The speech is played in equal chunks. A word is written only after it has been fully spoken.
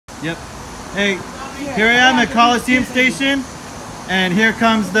Yep. Hey, here I am at Coliseum Station, and here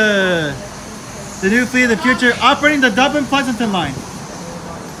comes the new fleet of the future operating the Dublin-Pleasanton line.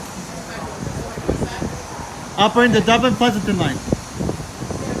 Operating the Dublin-Pleasanton line.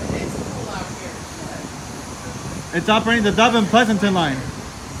 It's operating the Dublin-Pleasanton line.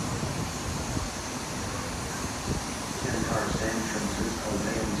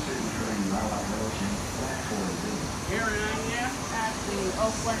 Here I am at the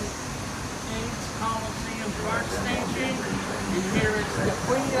Oakland Coliseum Bart station, and here is the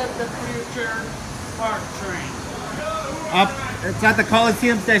Fleet of the Future Bart train. It's at the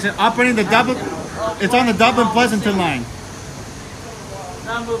Coliseum station, operating the Dublin. It's on the Dublin-Pleasanton line.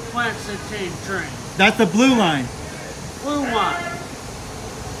 Dublin-Pleasanton train. That's the blue line. Blue line.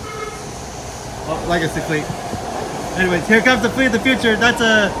 Oh, legacy fleet. Anyways, here comes the Fleet of the Future. That's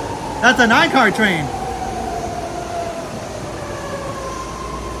a 9-car train.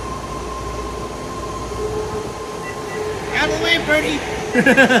 Out of the way, Birdie.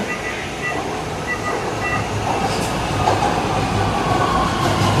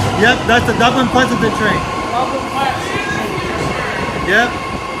 Yep, that's the Dublin-Pleasanton train. Dublin-Pleasanton. Yep.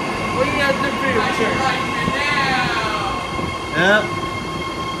 Fleet of the Future. Yep.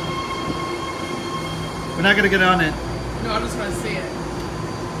 We're not gonna get on it. No, I'm just gonna see it.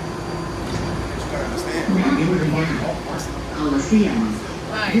 Coliseum.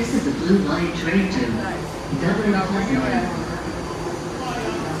 Nice. This is the Blue Line train to Dublin Pleasanton.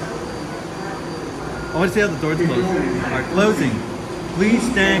 I want to see how the doors close. Are closing. Please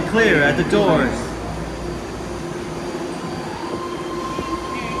stand clear at the doors.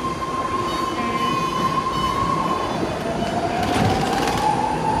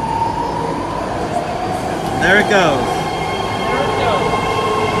 There it goes.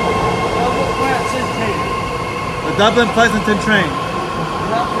 The Dublin-Pleasanton train.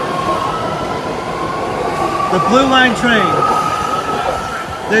 The Blue Line train.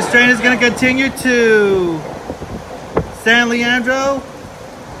 This train is going to continue to San Leandro,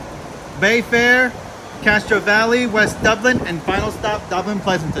 Bayfair, Castro Valley, West Dublin, and final stop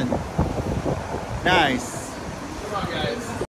Dublin-Pleasanton. Nice. Come on, guys.